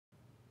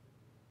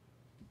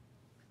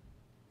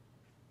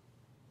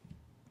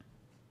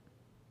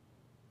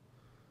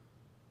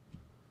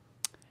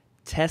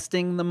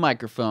Testing the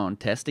microphone.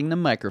 Testing the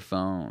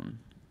microphone.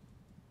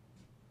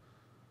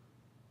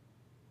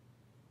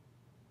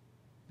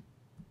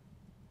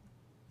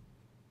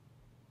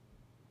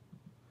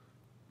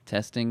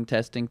 Testing,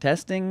 testing,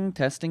 testing,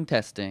 testing,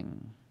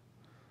 testing.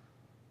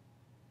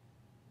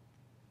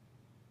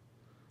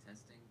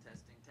 Testing,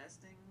 testing,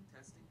 testing,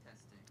 testing,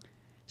 testing.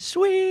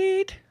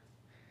 Sweet.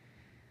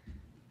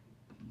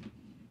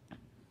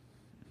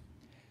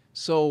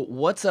 So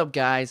what's up,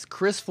 guys?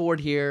 Chris Ford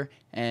here,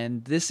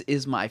 and this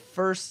is my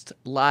first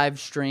live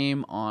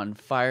stream on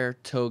Fire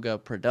Toga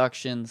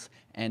Productions.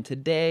 And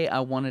today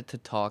I wanted to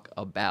talk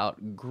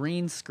about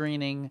green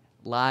screening,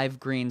 live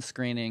green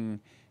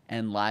screening,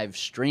 and live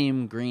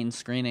stream green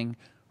screening.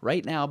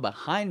 Right now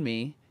behind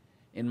me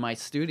in my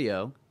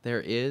studio,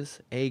 there is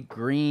a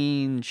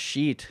green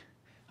sheet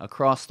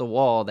across the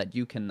wall that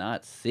you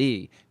cannot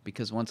see,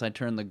 because once I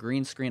turn the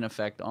green screen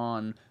effect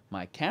on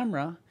my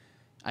camera,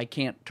 I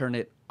can't turn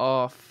it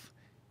off.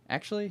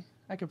 Actually,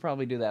 I could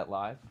probably do that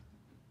live.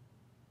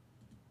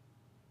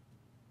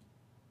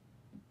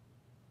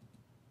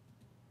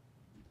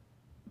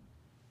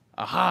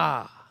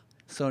 Aha!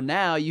 So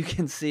now you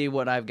can see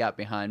what I've got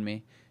behind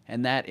me,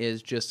 and that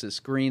is just this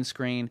green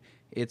screen.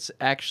 It's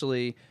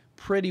actually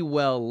pretty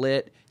well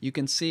lit. You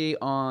can see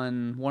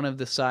on one of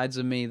the sides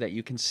of me that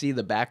you can see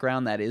the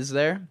background that is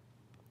there.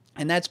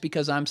 And that's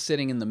because I'm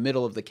sitting in the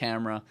middle of the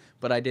camera,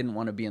 but I didn't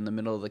want to be in the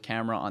middle of the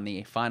camera on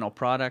the final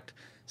product.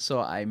 So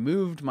I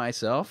moved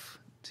myself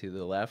to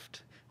the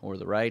left or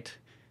the right.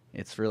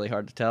 It's really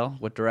hard to tell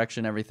what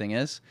direction everything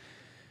is.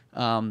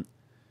 The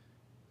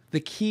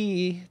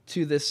key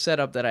to this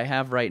setup that I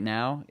have right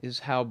now is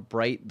how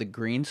bright the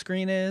green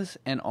screen is,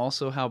 and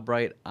also how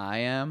bright I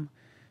am.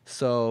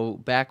 So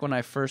back when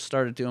I first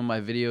started doing my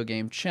video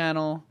game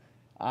channel,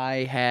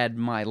 I had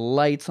my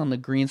lights on the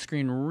green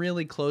screen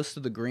really close to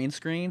the green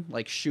screen,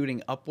 like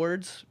shooting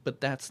upwards, but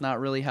that's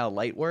not really how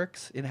light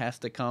works. It has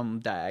to come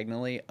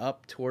diagonally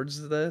up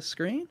towards the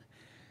screen.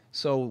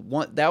 So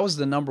that was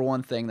the number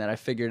one thing that I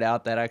figured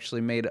out that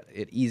actually made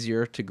it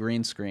easier to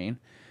green screen.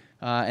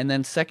 And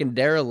then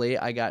secondarily,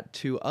 I got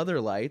two other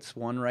lights,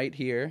 one right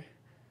here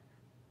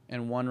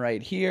and one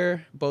right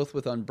here, both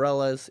with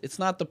umbrellas. It's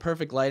not the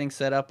perfect lighting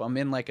setup. I'm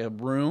in like a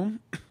room,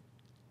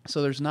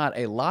 so there's not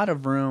a lot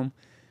of room,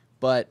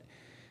 but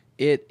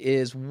it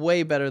is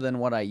way better than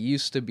what I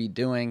used to be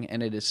doing,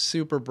 and it is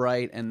super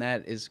bright, and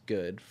that is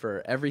good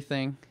for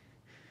everything.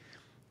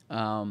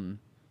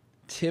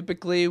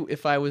 Typically,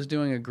 if I was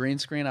doing a green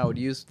screen, I would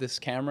use this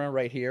camera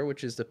right here,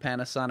 which is the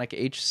Panasonic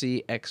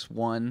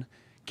HC-X1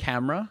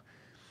 camera,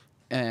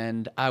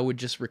 and I would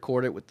just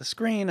record it with the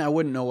screen. I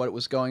wouldn't know what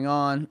was going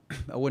on.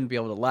 I wouldn't be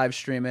able to live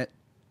stream it.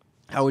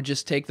 I would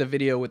just take the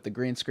video with the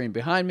green screen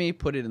behind me,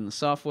 put it in the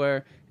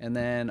software, and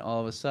then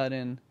all of a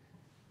sudden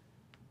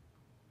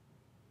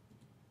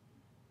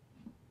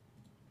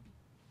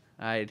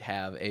I'd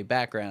have a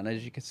background.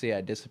 As you can see,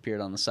 I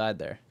disappeared on the side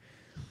there.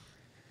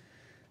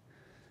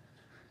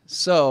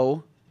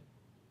 So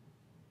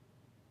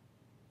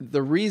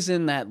the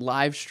reason that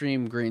live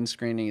stream green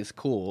screening is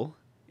cool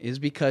is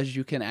because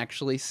you can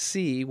actually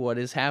see what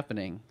is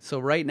happening. So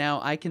right now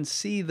I can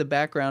see the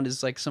background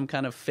is like some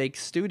kind of fake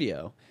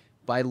studio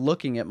by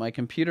looking at my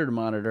computer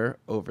monitor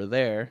over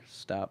there.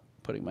 Stop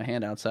putting my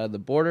hand outside the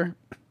border.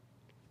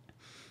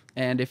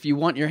 And if you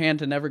want your hand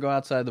to never go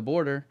outside the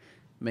border,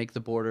 make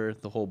the border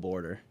the whole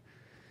border.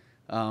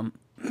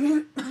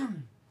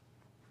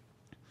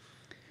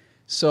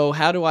 So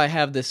how do I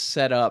have this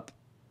set up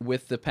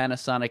with the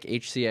Panasonic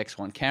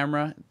HC-X1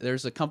 camera?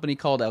 There's a company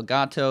called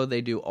Gato.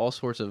 They do all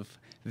sorts of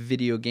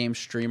video game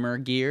streamer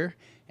gear,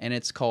 and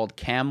it's called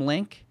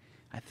CamLink.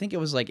 I think it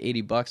was like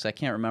 $80. I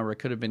can't remember. It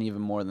could have been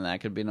even more than that. It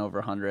could have been over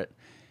 100.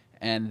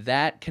 And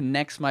that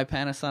connects my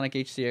Panasonic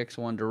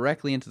HC-X1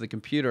 directly into the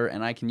computer,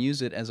 and I can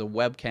use it as a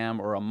webcam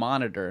or a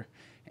monitor.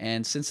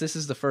 And since this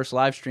is the first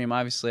live stream,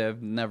 obviously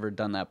I've never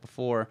done that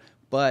before,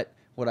 but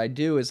what I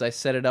do is I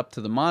set it up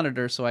to the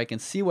monitor so I can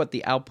see what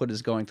the output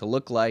is going to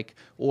look like,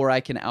 or I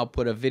can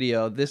output a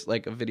video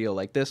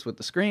like this with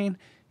the screen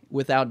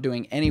without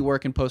doing any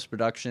work in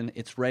post-production.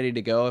 It's ready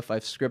to go if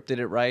I've scripted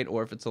it right,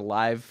 or if it's a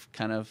live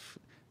kind of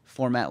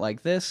format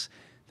like this,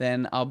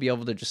 then I'll be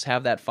able to just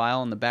have that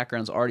file and the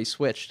background's already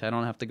switched. I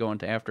don't have to go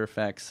into After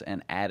Effects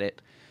and add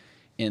it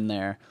in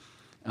there.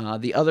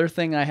 The other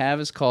thing I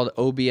have is called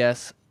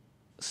OBS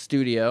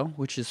Studio,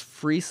 which is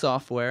free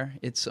software.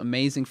 It's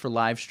amazing for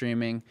live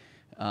streaming.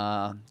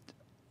 A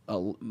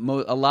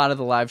lot of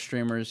the live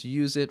streamers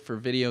use it for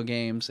video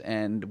games,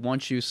 and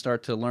once you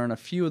start to learn a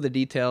few of the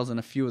details and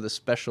a few of the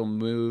special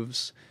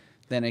moves,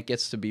 then it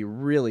gets to be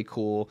really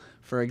cool.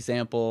 For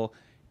example,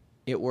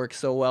 it works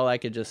so well I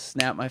could just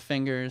snap my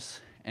fingers,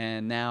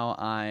 and now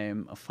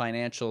I'm a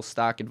financial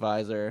stock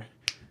advisor.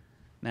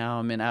 Now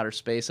I'm in outer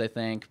space, I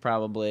think,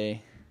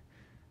 probably.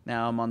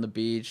 Now I'm on the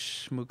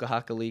beach,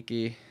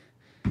 Mukahakaliki.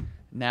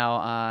 Now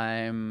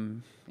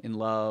I'm in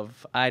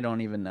love. I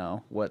don't even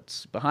know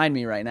what's behind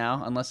me right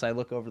now unless I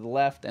look over the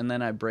left, and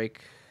then I break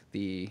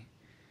the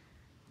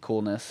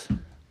coolness.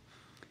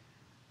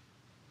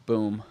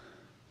 Boom.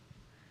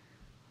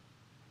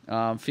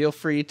 Feel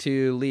free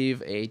to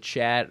leave a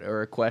chat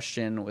or a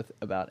question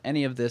about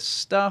any of this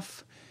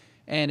stuff.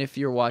 And if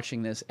you're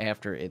watching this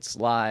after it's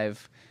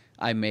live,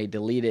 I may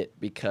delete it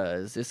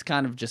because it's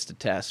kind of just a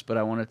test. But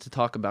I wanted to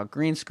talk about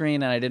green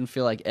screen, and I didn't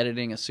feel like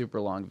editing a super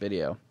long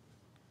video.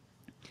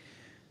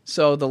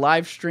 So the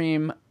live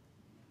stream,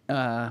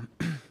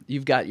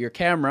 you've got your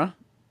camera.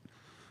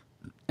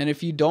 And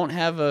if you don't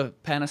have a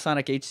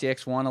Panasonic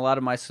HCX1, a lot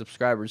of my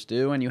subscribers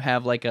do, and you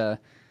have like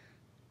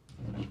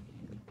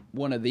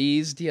one of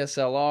these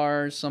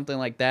DSLRs, something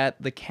like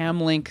that, the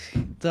Cam Link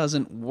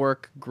doesn't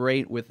work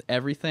great with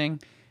everything.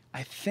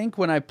 I think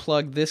when I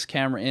plug this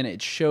camera in,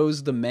 it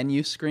shows the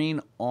menu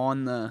screen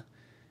on the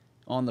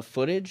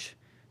footage.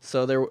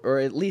 So or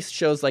at least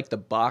shows like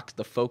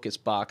the focus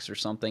box or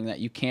something that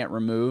you can't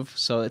remove.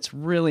 So it's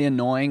really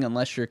annoying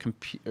unless your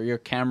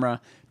camera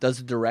does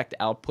a direct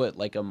output,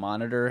 like a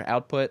monitor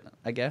output,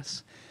 I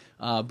guess.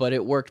 But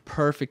it worked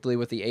perfectly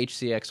with the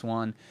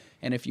HCX1.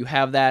 And if you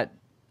have that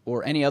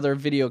or any other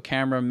video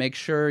camera, make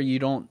sure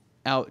you're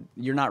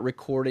not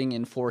recording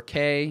in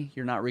 4K.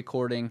 You're not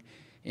recording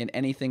in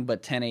anything but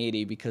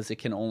 1080 because it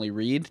can only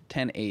read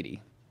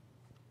 1080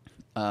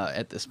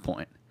 at this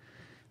point.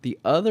 The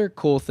other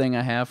cool thing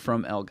I have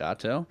from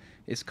Gato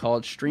is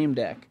called Stream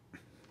Deck.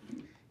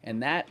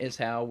 And that is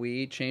how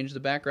we change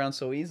the background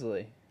so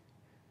easily.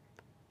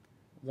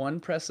 One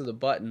press of the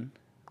button,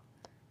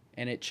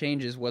 and it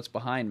changes what's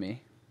behind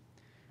me,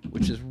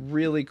 which is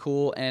really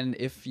cool. And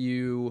if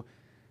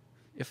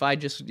I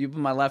just use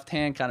my left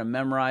hand, kind of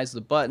memorize the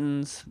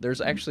buttons,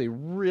 there's actually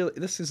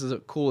this is the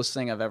coolest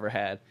thing I've ever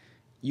had.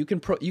 You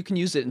can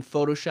use it in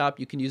Photoshop.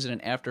 You can use it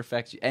in After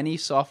Effects. Any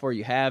software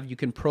you have, you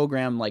can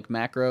program like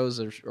macros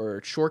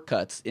or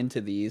shortcuts into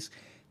these,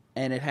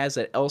 and it has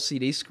an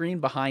LCD screen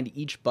behind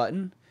each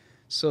button,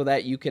 so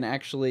that you can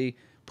actually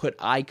put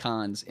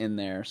icons in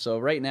there. So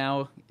right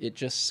now, it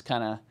just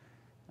kind of,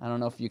 I don't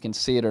know if you can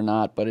see it or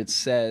not, but it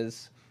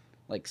says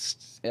like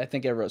I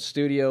think I wrote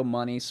studio,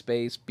 money,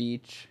 space,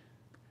 beach,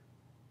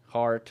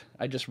 heart.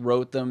 I just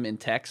wrote them in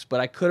text, but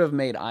I could have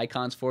made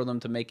icons for them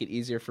to make it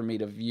easier for me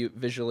to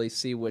visually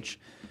see which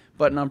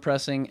button I'm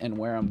pressing and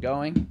where I'm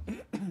going.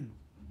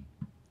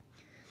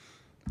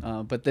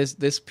 But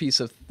this piece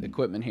of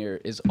equipment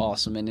here is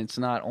awesome, and it's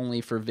not only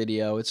for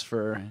video. It's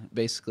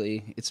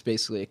basically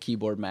a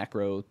keyboard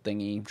macro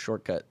thingy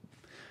shortcut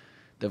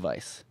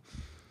device.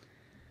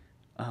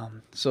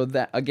 So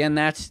that again,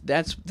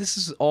 this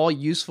is all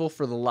useful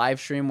for the live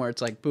stream where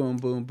it's like boom,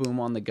 boom, boom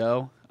on the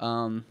go.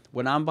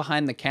 When I'm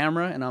behind the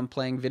camera and I'm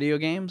playing video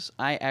games,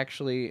 I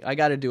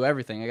got to do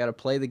everything. I got to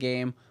play the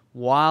game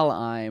while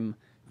I'm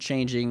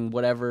changing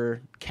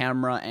whatever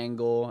camera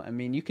angle. I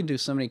mean, you can do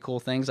so many cool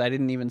things. I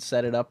didn't even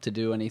set it up to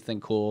do anything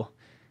cool.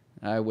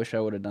 I wish I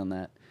would have done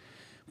that.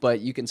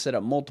 But you can set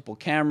up multiple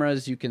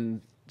cameras. You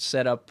can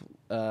set up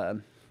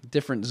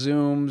different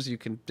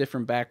zooms.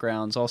 Different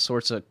backgrounds, all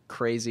sorts of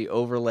crazy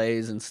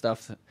overlays and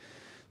stuff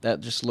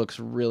that just looks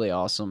really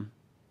awesome.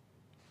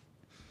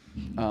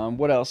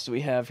 What else do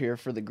we have here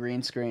for the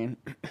green screen?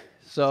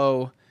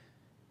 So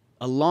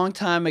a long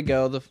time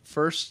ago, the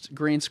first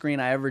green screen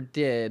I ever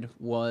did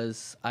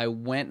was I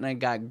went and I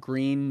got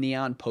green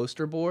neon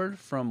poster board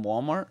from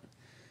Walmart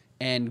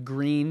and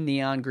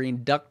neon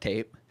green duct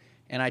tape,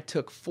 and I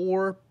took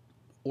 4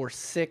 or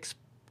 6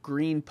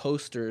 green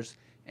posters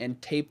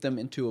and taped them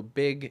into a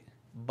big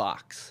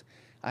box.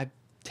 I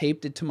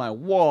taped it to my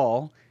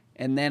wall,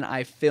 and then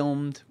I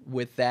filmed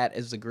with that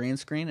as the green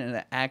screen, and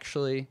it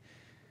actually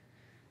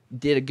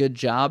did a good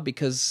job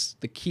because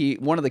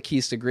one of the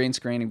keys to green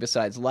screening,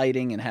 besides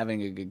lighting and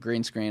having a good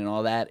green screen and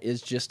all that,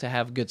 is just to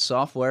have good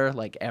software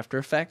like After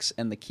Effects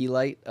and the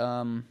Keylight,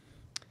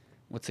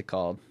 what's it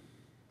called?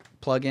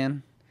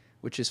 Plugin,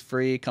 which is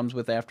free, comes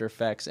with After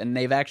Effects. And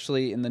they've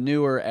actually, in the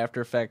newer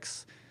After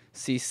Effects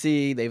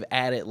CC, they've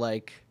added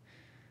like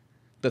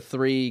the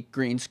 3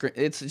 green screen.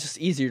 It's just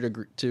easier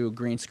to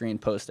green screen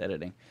post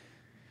editing.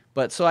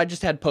 But so I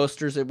just had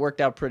posters. It worked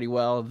out pretty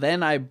well.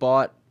 Then I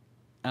bought,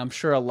 I'm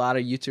sure a lot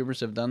of YouTubers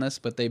have done this,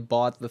 but they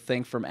bought the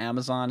thing from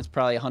Amazon. It's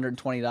probably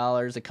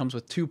 $120. It comes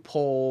with 2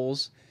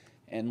 poles,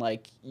 and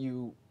like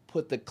you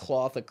put the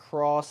cloth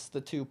across the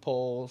 2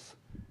 poles.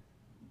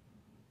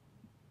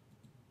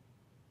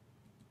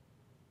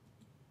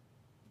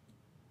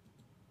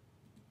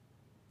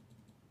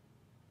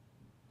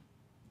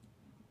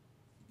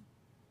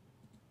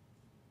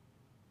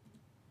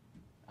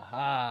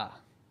 Aha.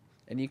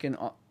 And you can,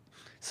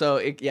 so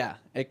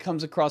it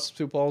comes across the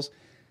 2 poles.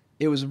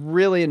 It was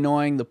really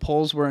annoying. The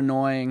poles were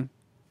annoying.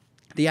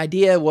 The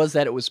idea was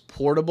that it was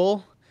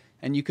portable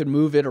and you could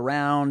move it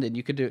around and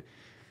you could do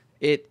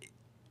it.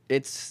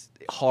 It's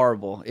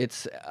horrible.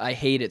 I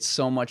hate it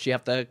so much. You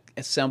have to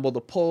assemble the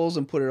poles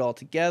and put it all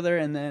together,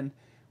 and then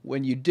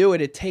when you do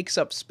it, it takes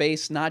up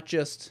space not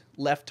just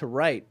left to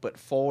right, but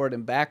forward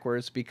and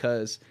backwards,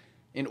 because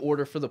in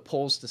order for the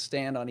poles to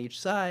stand on each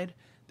side,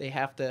 they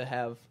have to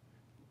have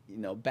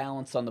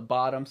balance on the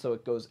bottom, so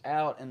it goes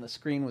out, and the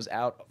screen was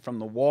out from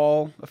the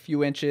wall a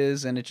few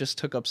inches, and it just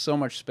took up so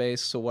much space.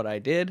 So what I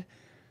did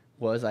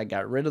was I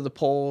got rid of the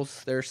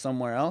poles. They're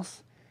somewhere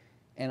else,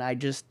 and I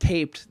just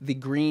taped the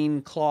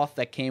green cloth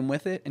that came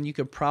with it. And you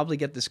could probably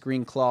get this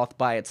green cloth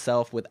by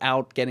itself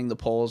without getting the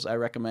poles. I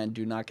recommend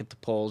do not get the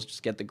poles,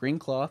 just get the green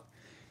cloth.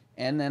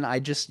 And then I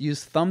just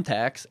used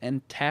thumbtacks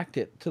and tacked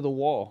it to the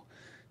wall.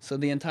 So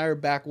the entire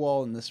back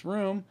wall in this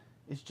room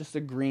is just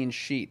a green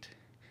sheet.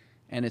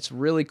 And it's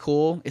really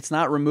cool. It's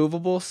not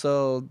removable,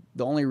 so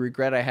the only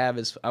regret I have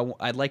is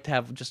I'd like to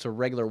have just a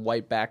regular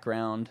white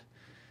background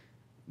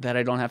that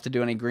I don't have to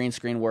do any green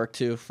screen work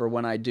to for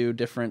when I do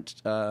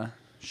different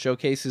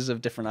showcases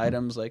of different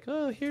items. Like,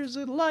 oh, here's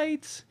the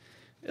lights.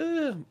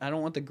 I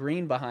don't want the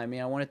green behind me.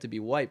 I want it to be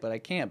white, but I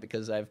can't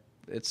because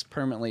it's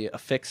permanently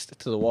affixed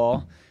to the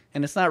wall.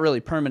 And it's not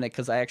really permanent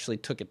because I actually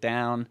took it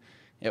down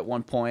at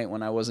one point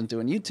when I wasn't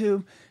doing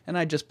YouTube, and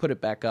I just put it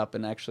back up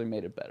and actually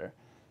made it better.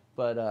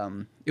 But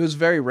it was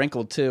very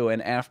wrinkled too,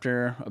 and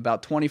after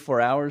about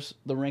 24 hours,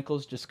 the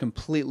wrinkles just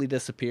completely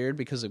disappeared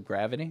because of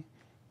gravity,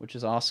 which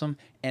is awesome.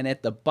 And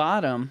at the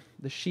bottom,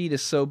 the sheet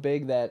is so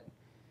big that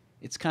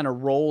it's kind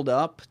of rolled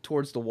up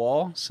towards the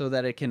wall so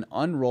that it can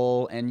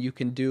unroll, and you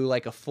can do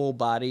like a full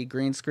body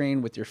green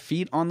screen with your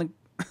feet on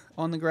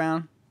the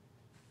ground.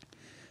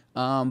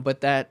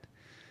 But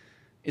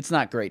it's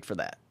not great for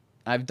that.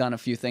 I've done a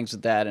few things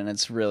with that, and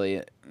it's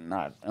really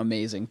not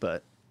amazing,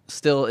 but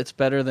still, it's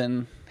better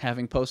than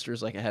having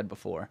posters like I had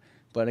before.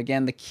 But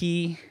again, the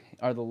key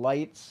are the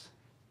lights.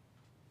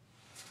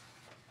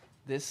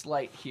 This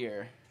light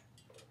here,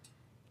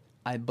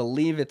 I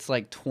believe it's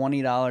like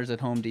 $20 at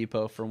Home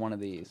Depot for one of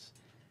these.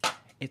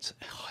 It's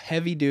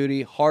heavy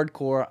duty,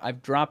 hardcore.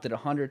 I've dropped it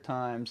 100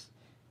 times.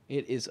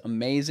 It is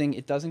amazing.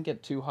 It doesn't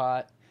get too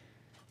hot.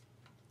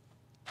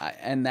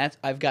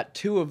 I've got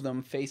two of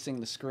them facing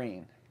the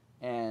screen.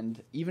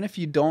 And even if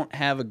you don't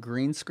have a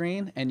green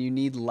screen and you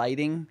need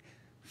lighting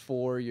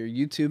for your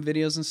YouTube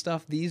videos and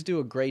stuff, these do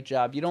a great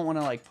job. You don't want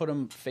to like put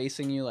them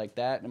facing you like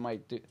that. It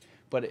might do,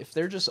 but if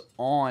they're just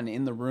on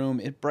in the room,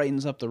 it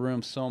brightens up the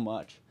room so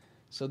much.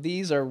 So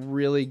these are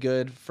really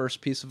good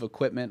first piece of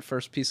equipment,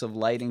 first piece of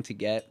lighting to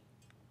get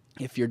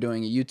if you're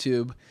doing a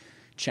YouTube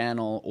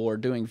channel or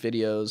doing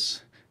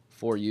videos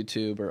for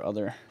YouTube or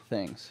other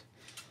things.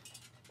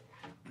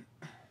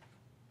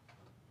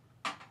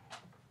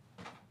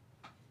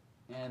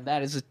 And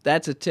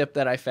that's a tip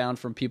that I found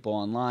from people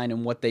online.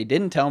 And what they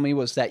didn't tell me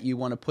was that you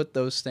want to put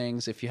those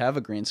things, if you have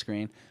a green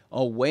screen,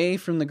 away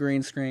from the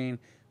green screen,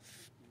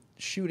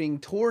 shooting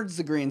towards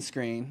the green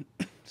screen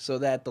so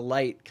that the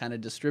light kind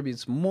of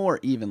distributes more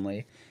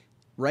evenly.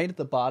 Right at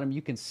the bottom,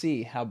 you can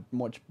see how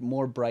much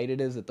more bright it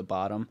is at the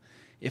bottom.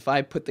 If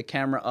I put the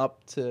camera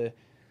up to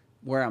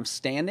where I'm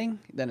standing,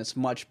 then it's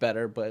much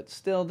better, but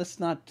still, that's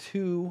not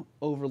too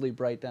overly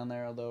bright down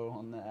there, although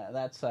on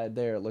that side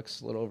there, it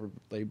looks a little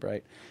overly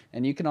bright.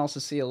 And you can also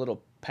see a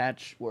little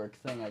patchwork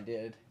thing I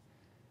did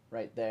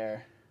right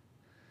there.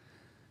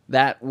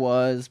 That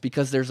was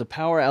because there's a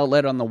power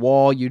outlet on the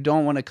wall. You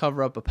don't want to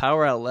cover up a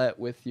power outlet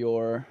with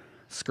your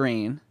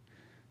screen.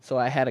 So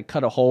I had to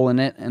cut a hole in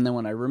it, and then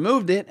when I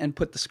removed it and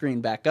put the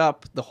screen back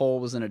up, the hole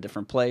was in a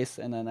different place,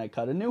 and then I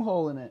cut a new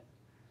hole in it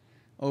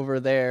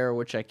over there,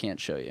 which I can't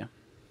show you.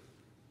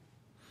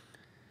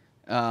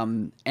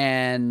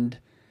 And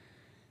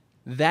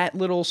that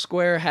little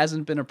square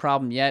hasn't been a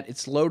problem yet.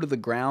 It's low to the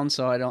ground,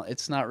 so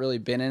it's not really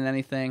been in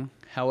anything.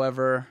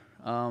 However,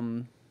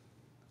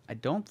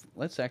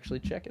 let's actually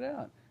check it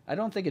out. I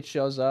don't think it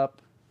shows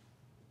up.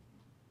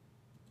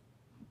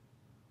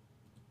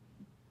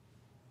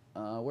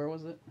 Where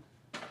was it?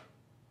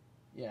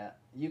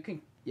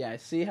 Yeah,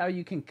 see how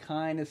you can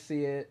kind of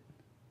see it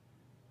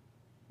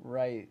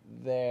right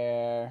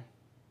there.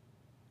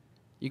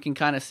 You can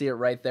kind of see it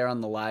right there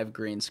on the live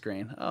green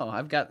screen. Oh,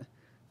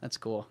 that's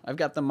cool. I've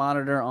got the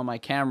monitor on my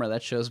camera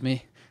that shows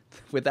me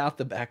without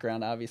the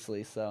background,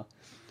 obviously. So,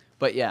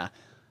 but yeah,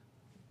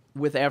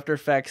 with After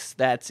Effects,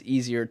 that's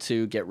easier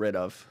to get rid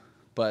of.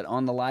 But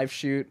on the live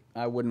shoot,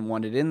 I wouldn't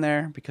want it in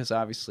there because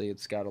obviously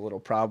it's got a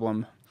little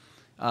problem.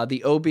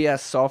 The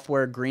OBS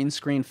software green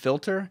screen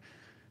filter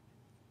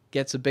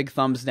gets a big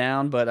thumbs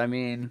down, but I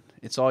mean,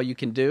 it's all you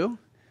can do.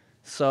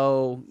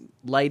 So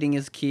lighting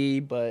is key,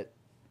 but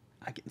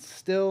I can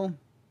still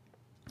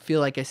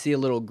feel like I see a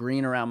little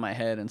green around my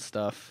head and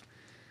stuff.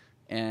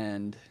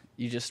 And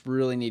you just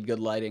really need good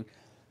lighting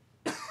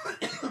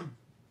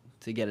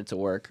to get it to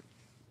work.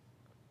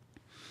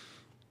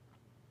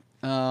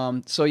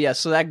 So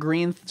that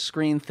green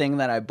screen thing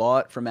that I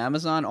bought from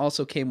Amazon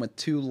also came with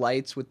two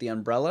lights with the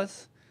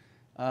umbrellas.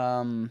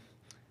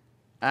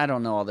 I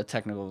don't know all the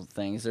technical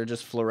things. They're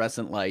just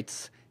fluorescent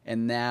lights.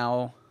 And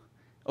now,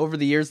 over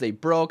the years, they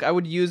broke. I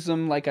would use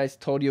them like I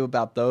told you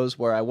about those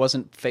where I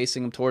wasn't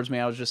facing them towards me.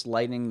 I was just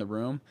lighting the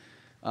room.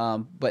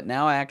 But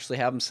now I actually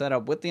have them set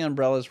up with the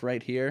umbrellas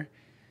right here.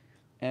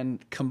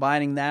 And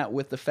combining that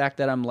with the fact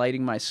that I'm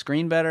lighting my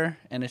screen better,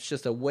 and it's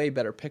just a way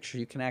better picture.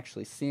 You can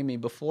actually see me.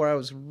 Before, I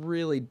was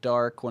really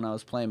dark when I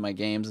was playing my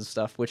games and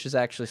stuff, which is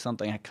actually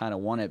something I kind of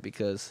wanted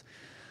because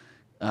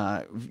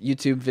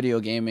YouTube video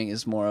gaming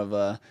is more of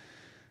a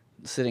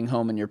sitting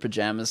home in your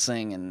pajamas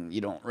thing, and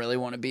you don't really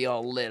want to be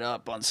all lit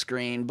up on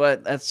screen.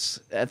 But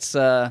that's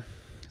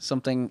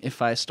something,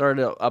 if I start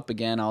it up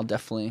again, I'll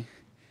definitely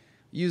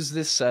use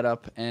this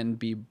setup and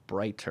be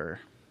brighter.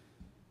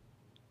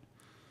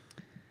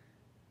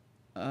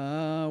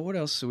 What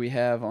else do we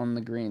have on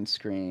the green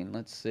screen?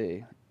 Let's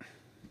see.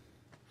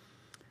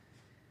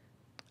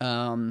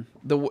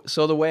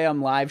 The way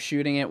I'm live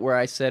shooting it, where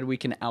I said we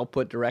can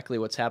output directly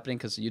what's happening,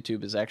 because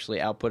YouTube is actually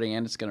outputting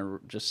and it's going to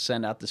just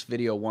send out this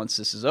video once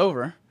this is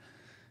over.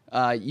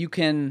 You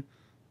can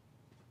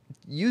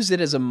use it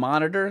as a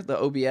monitor, the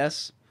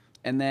OBS,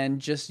 and then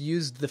just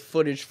use the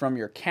footage from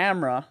your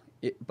camera.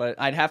 But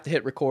I'd have to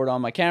hit record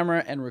on my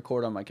camera and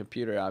record on my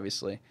computer,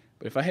 obviously.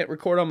 But if I hit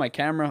record on my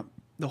camera,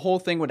 the whole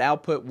thing would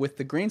output with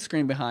the green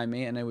screen behind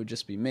me, and it would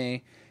just be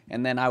me.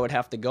 And then I would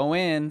have to go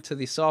into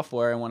the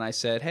software, and when I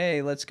said,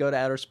 hey, let's go to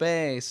outer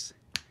space,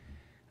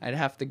 I'd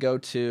have to go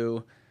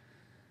to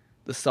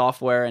the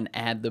software and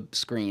add the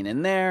screen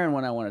in there, and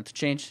when I wanted to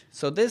change.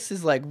 So this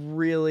is like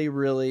really,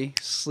 really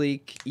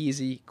sleek,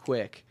 easy,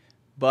 quick.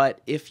 But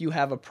if you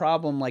have a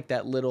problem like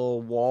that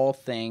little wall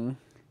thing,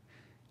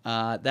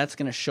 that's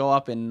going to show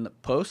up in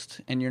post,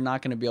 and you're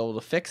not going to be able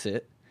to fix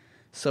it.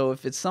 So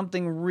if it's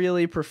something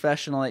really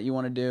professional that you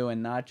want to do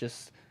and not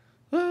just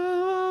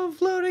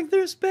floating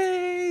through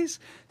space,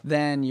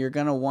 then you're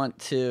going to want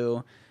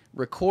to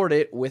record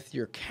it with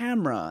your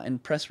camera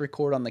and press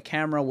record on the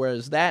camera,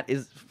 whereas that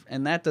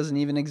doesn't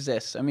even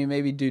exist. I mean,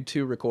 maybe do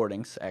 2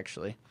 recordings,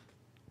 actually.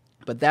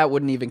 But that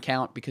wouldn't even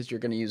count because you're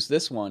going to use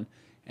this one,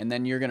 and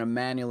then you're going to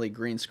manually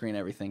green screen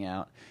everything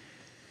out.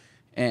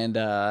 And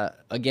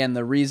again,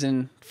 the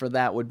reason for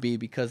that would be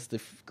because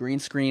the green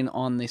screen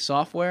on the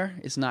software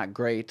is not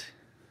great.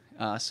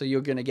 So you're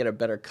going to get a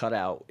better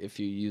cutout if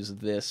you use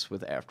this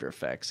with After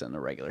Effects and the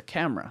regular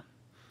camera.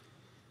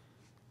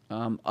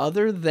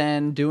 Other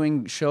than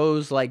doing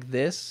shows like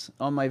this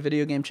on my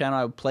video game channel,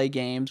 I would play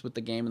games with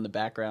the game in the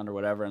background or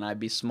whatever, and I'd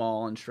be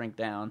small and shrink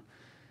down.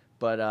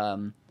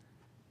 But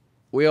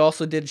we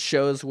also did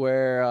shows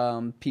where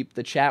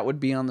the chat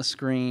would be on the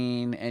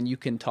screen, and you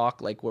can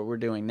talk like what we're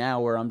doing now,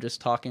 where I'm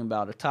just talking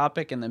about a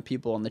topic, and then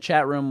people in the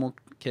chat room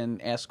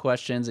can ask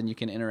questions, and you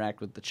can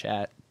interact with the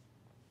chat.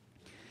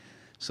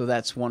 So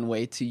that's one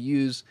way to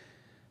use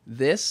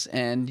this,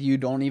 and you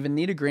don't even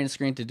need a green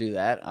screen to do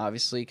that.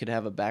 Obviously, you could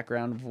have a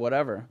background of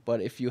whatever. But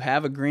if you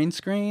have a green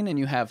screen and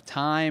you have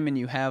time and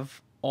you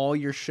have all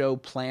your show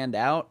planned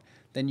out,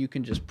 then you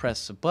can just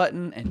press a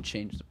button and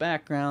change the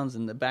backgrounds.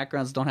 And the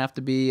backgrounds don't have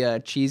to be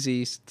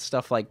cheesy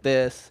stuff like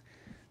this.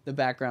 The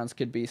backgrounds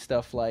could be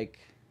stuff like...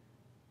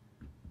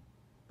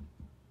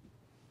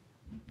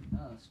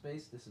 Oh,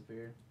 space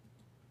disappeared.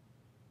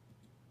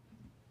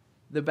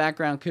 The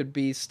background could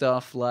be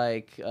stuff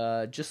like,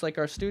 just like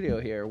our studio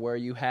here, where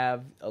you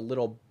have a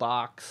little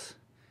box,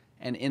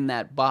 and in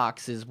that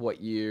box is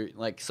what you,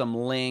 like some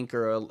link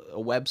or a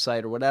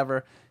website or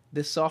whatever.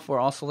 This software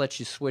also lets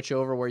you switch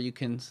over where you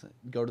can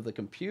go to the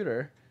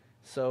computer,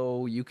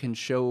 so you can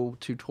show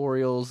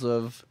tutorials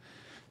of,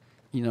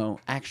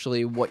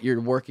 actually what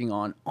you're working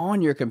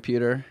on your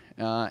computer.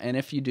 And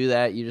if you do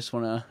that, you just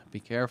want to be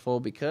careful,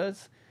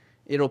 because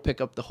it'll pick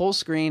up the whole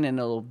screen and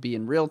it'll be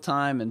in real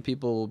time, and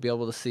people will be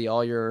able to see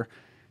all your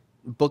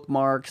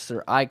bookmarks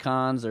or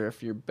icons, or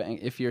if your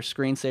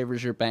screensaver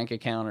is your bank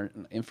account or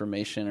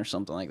information or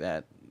something like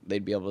that,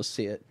 they'd be able to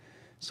see it.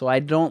 So I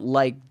don't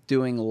like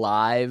doing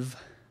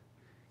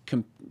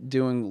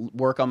doing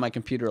work on my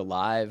computer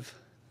live,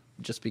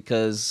 just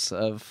because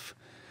of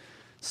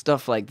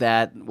stuff like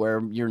that, where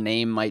your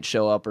name might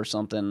show up or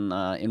something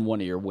in one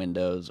of your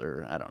windows,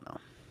 or I don't know.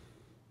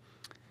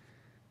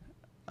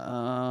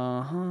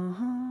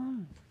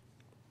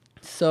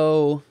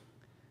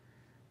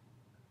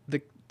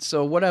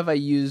 So what have I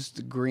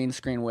used green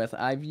screen with?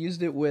 I've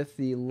used it with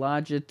the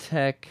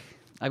Logitech.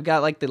 I've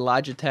got like the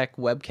Logitech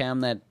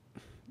webcam that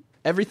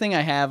everything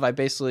I have, I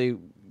basically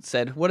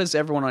said, what does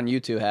everyone on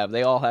YouTube have?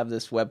 They all have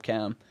this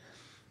webcam,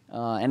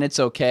 and it's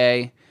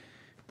okay.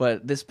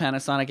 But this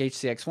Panasonic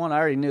HCX1, I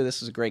already knew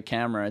this was a great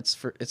camera. It's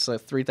a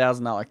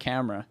 $3,000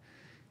 camera,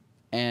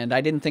 and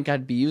I didn't think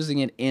I'd be using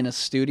it in a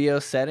studio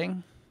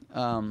setting.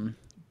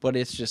 But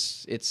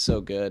it's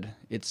so good.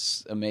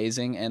 It's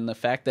amazing. And the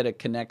fact that it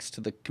connects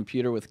to the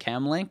computer with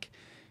CamLink,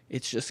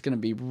 it's just going to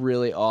be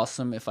really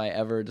awesome if I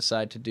ever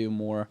decide to do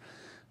more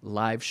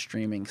live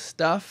streaming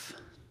stuff,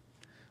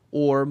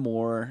 or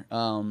more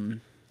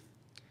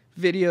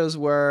videos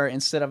where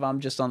instead of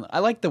I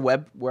like the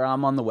web, where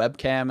I'm on the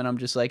webcam and I'm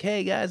just like,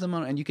 hey guys,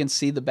 and you can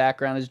see the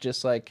background is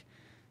just like,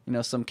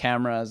 some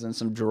cameras and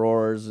some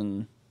drawers,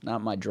 and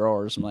not my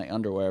drawers, my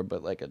underwear,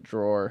 but like a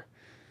drawer.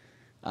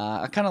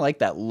 I kind of like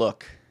that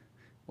look,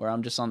 where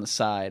I'm just on the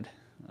side.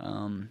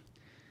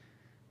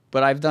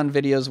 But I've done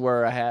videos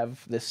where I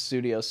have this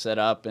studio set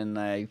up and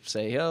I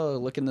say, oh,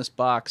 look in this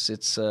box,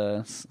 it's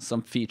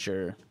some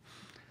feature.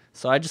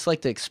 So I just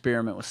like to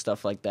experiment with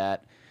stuff like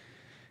that.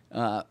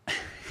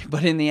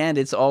 But in the end,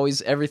 it's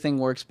always, everything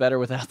works better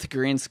without the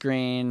green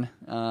screen.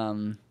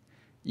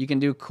 You can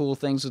do cool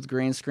things with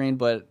green screen,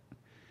 but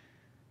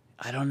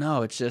I don't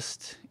know.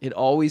 It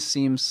always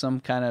seems some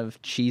kind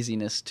of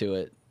cheesiness to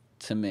it,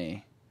 to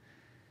me.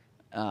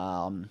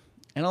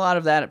 And a lot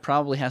of that it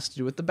probably has to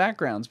do with the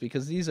backgrounds,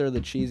 because these are the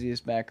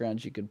cheesiest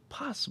backgrounds you could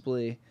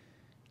possibly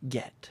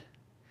get.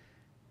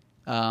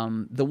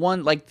 The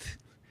one like,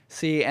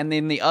 see, and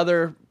then the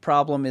other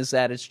problem is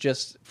that it's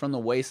just from the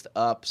waist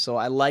up. So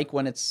I like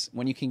when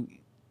you can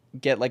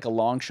get like a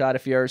long shot.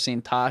 If you ever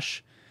seen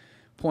Tosh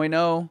Point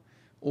oh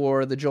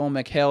or the Joel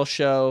McHale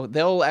show,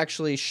 they'll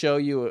actually show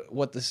you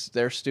what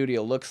their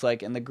studio looks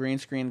like, and the green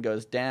screen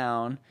goes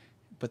down,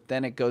 but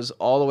then it goes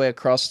all the way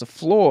across the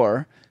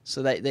floor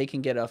so that they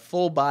can get a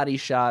full body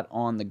shot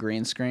on the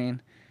green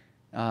screen.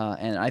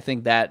 And I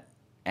think that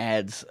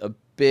adds a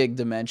big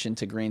dimension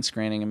to green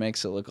screening and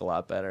makes it look a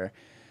lot better.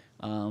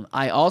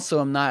 I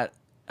also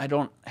I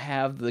don't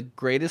have the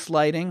greatest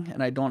lighting,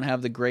 and I don't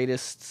have the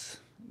greatest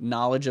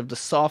knowledge of the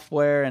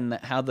software and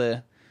how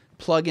the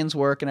plugins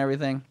work and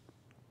everything.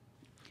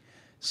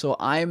 So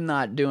I'm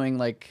not doing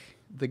like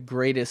the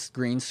greatest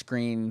green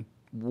screen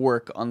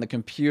work on the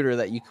computer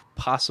that you could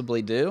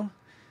possibly do.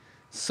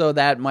 So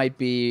that might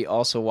be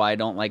also why I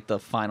don't like the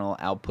final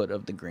output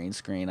of the green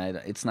screen.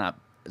 It's not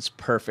as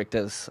perfect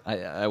as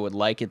I would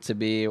like it to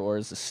be, or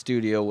as the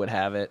studio would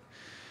have it.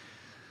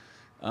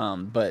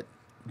 But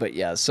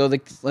yeah. So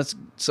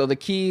the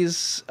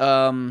keys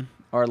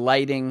are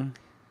lighting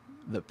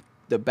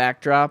the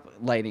backdrop,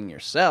 lighting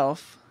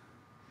yourself,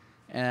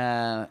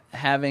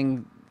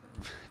 having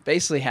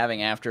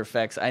After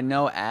Effects. I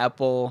know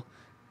Apple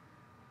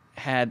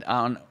had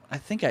on. I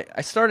think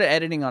I started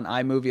editing on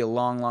iMovie a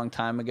long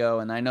time ago,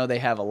 and I know they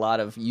have a lot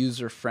of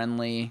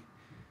user-friendly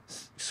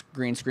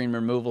green screen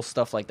removal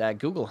stuff like that.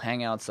 Google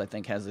Hangouts, I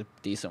think, has a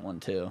decent one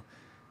too.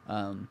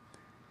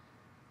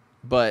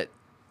 But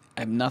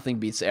nothing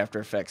beats After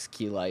Effects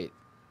Keylight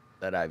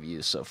that I've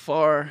used so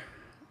far,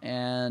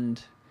 and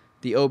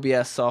the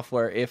OBS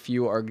software if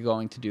you are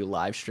going to do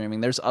live streaming.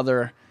 There's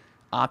other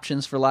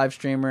options for live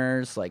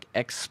streamers like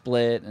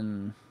XSplit,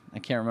 and I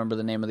can't remember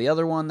the name of the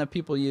other one that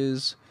people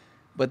use,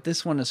 but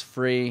this one is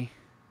free,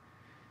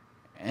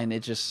 and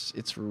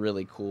it's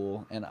really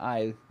cool. And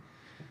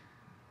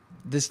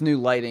this new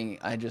lighting,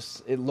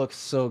 it looks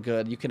so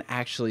good. You can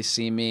actually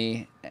see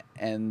me,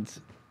 and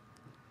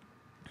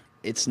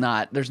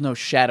there's no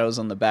shadows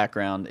on the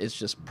background. It's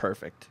just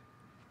perfect.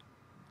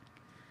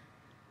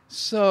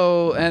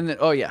 So, and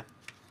oh yeah,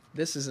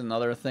 this is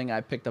another thing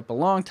I picked up a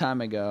long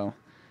time ago.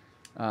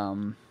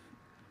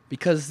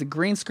 Because the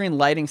green screen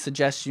lighting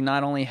suggests you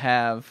not only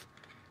have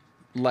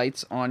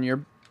lights on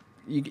you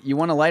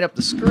want to light up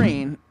the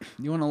screen,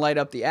 you want to light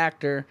up the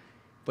actor,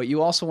 but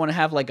you also want to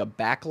have like a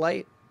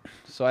backlight.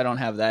 So I don't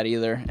have that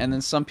either. And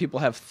then some people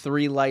have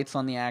 3 lights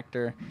on the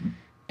actor,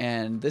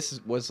 and this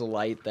was a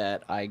light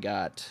that I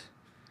got.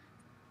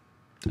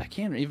 I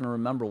can't even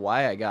remember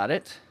why I got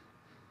it,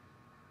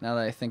 now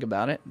that I think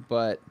about it,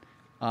 but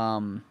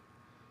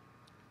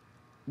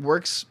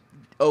works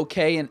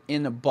okay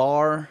in a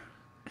bar,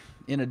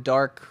 in a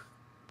dark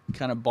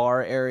kind of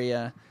bar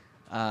area.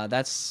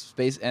 That's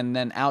space, and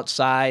then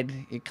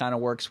outside it kind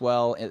of works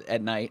well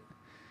at night.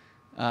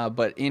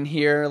 But in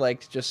here,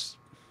 like, just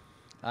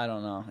I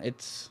don't know.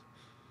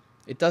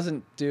 It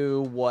doesn't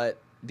do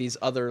what these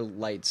other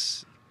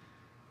lights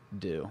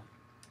do.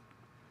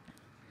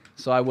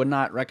 So I would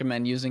not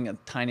recommend using a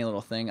tiny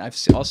little thing. I've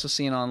also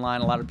seen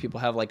online a lot of people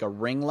have like a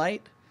ring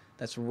light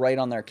that's right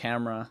on their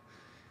camera,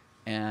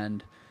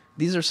 and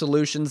these are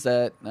solutions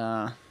that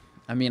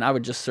I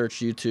would just search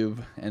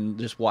YouTube and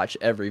just watch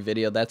every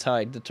video. That's how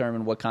I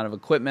determine what kind of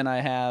equipment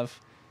I have.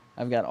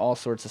 I've got all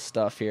sorts of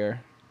stuff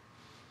here,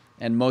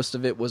 and most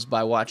of it was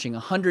by watching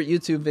 100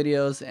 YouTube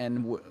videos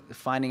and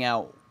finding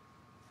out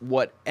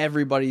what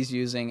everybody's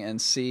using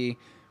and see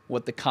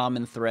what the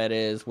common thread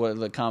is. What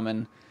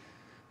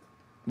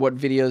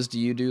videos do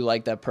you do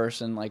like that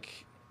person?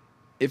 Like,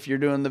 if you're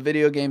doing the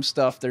video game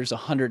stuff, there's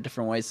 100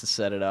 different ways to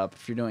set it up.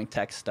 If you're doing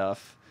tech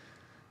stuff,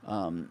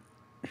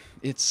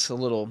 it's a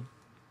little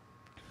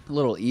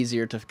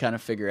easier to kind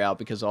of figure out,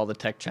 because all the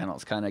tech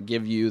channels kind of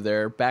give you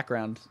their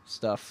background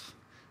stuff,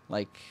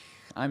 like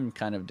I'm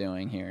kind of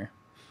doing here.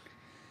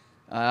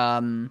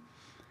 I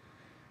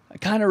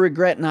kind of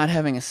regret not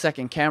having a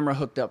second camera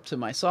hooked up to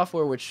my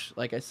software, which,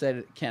 like I said,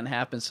 it can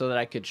happen, so that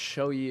I could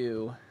show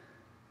you.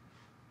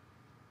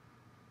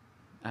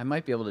 I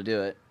might be able to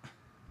do it.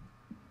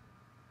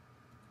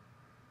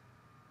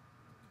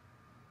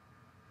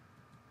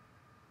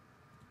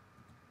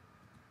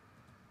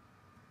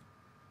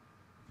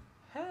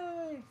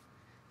 Hey!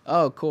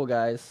 Oh, cool,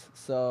 guys.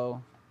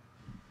 So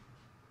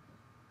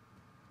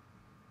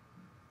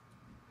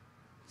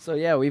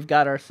yeah, we've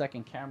got our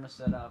second camera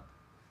set up.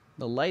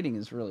 The lighting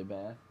is really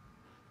bad.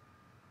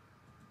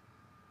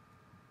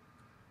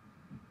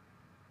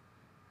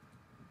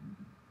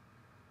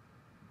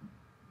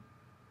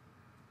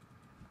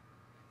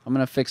 I'm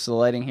going to fix the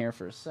lighting here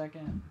for a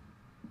second.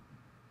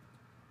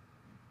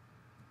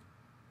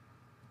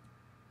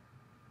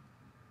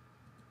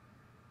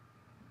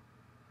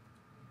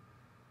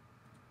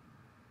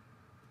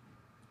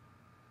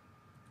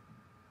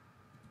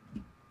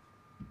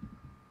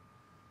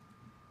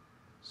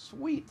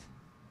 Sweet.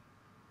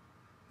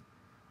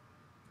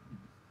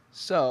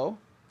 So,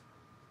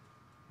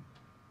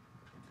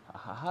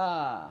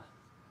 Aha.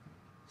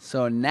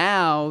 So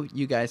now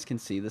you guys can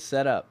see the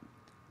setup.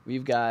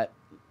 We've got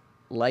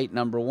light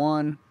number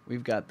 1.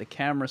 We've got the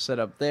camera set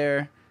up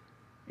there.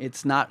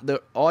 It's not,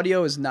 the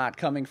audio is not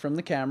coming from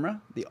the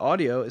camera. The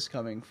audio is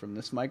coming from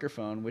this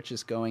microphone, which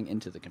is going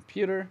into the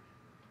computer.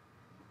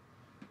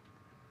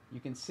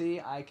 You can see,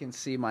 I can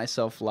see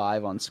myself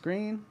live on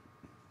screen.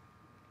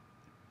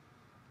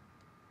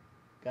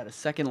 Got a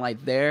second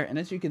light there. And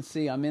as you can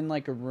see, I'm in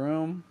like a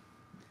room.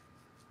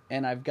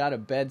 And I've got a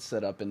bed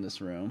set up in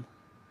this room.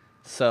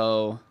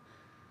 So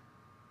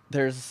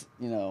there's,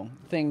 you know,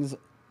 things,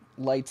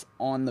 lights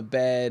on the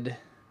bed.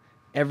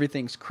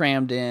 Everything's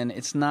crammed in.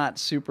 It's not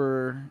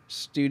super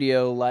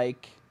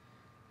studio-like,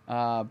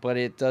 but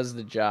it does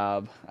the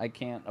job. I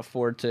can't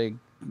afford to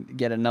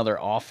get another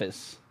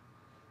office.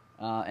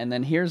 And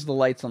then here's the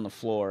lights on the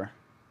floor.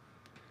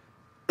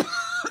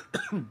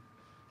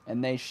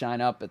 And they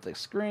shine up at the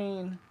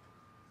screen.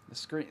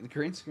 The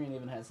green screen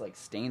even has like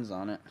stains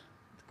on it.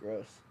 It's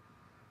gross.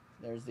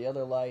 There's the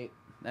other light.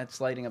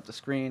 That's lighting up the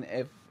screen.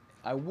 If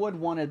I would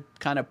want to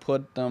kind of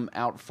put them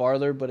out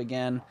farther, but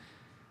again,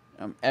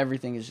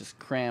 everything is just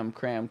crammed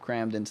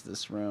into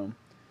this room.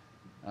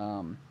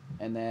 And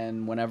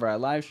then whenever I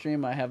live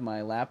stream, I have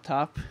my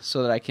laptop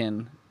so that I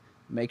can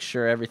make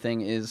sure everything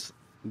is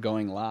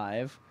going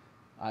live.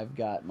 I've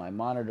got my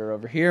monitor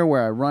over here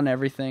where I run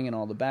everything and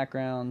all the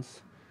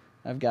backgrounds.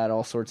 I've got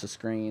all sorts of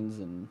screens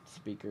and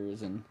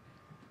speakers, and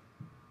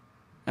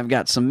I've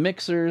got some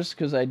mixers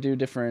because I do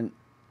different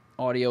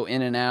audio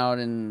in and out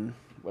and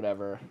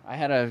whatever. I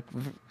had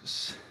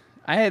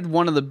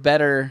one of the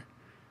better,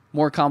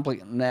 more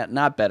complicated,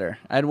 not better.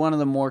 I had one of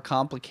the more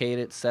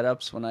complicated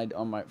setups when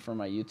for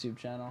my YouTube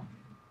channel,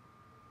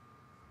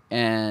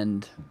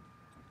 and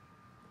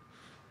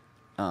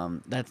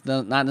that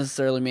does not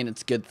necessarily mean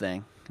it's a good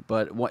thing.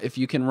 But if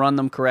you can run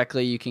them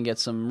correctly, you can get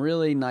some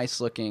really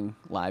nice looking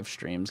live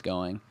streams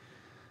going.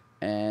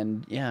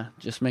 And yeah,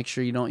 just make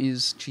sure you don't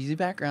use cheesy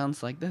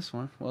backgrounds like this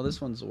one. Well, this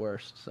one's the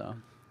worst. So,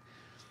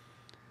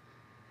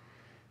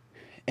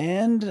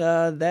 and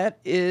that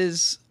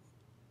is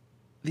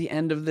the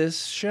end of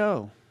this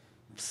show.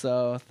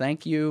 So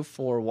thank you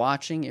for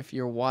watching. If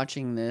you're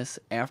watching this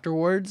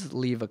afterwards,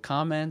 leave a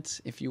comment.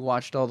 If you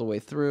watched all the way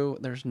through,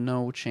 there's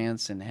no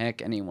chance in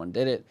heck anyone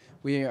did it.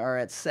 We are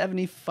at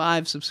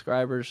 75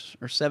 subscribers,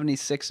 or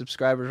 76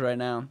 subscribers right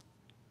now.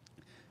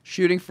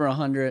 Shooting for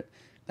 100.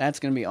 That's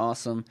going to be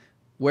awesome.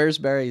 Where's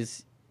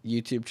Barry's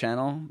YouTube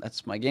channel?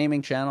 That's my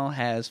gaming channel.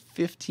 Has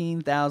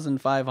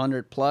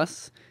 15,500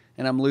 plus.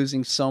 And I'm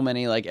losing so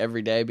many like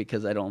every day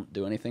because I don't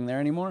do anything there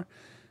anymore.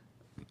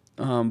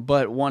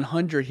 But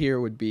 100 here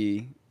would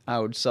be, I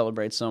would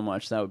celebrate so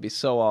much. That would be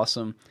so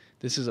awesome.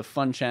 This is a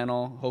fun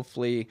channel.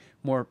 Hopefully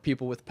more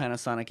people with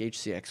Panasonic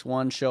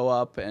HCX1 show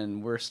up,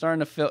 and we're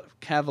starting to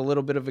have a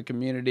little bit of a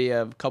community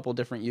of a couple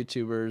different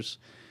YouTubers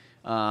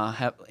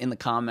in the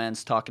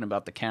comments talking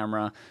about the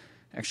camera.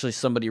 Actually,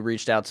 somebody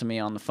reached out to me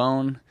on the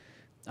phone.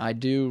 I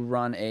do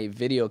run a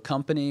video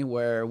company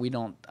where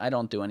I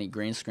don't do any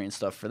green screen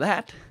stuff for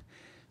that.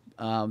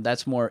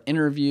 That's more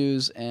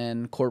interviews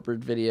and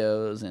corporate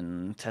videos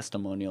and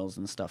testimonials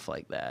and stuff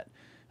like that.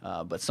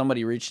 But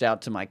somebody reached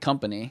out to my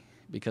company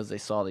because they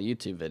saw the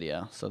YouTube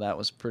video. So that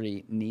was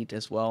pretty neat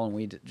as well. And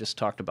we just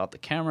talked about the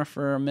camera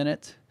for a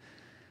minute.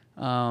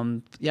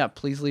 Yeah,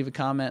 please leave a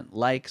comment,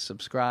 like,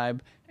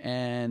 subscribe.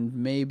 And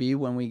maybe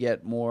when we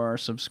get more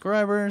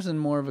subscribers and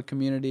more of a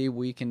community,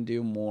 we can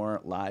do more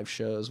live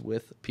shows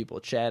with people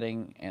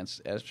chatting,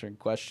 answering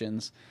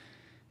questions,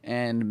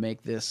 and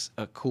make this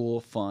a cool,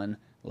 fun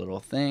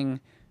little thing.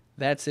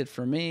 That's it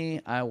for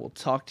me. I will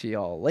talk to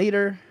y'all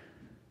later.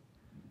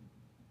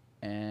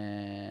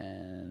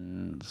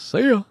 And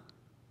see ya.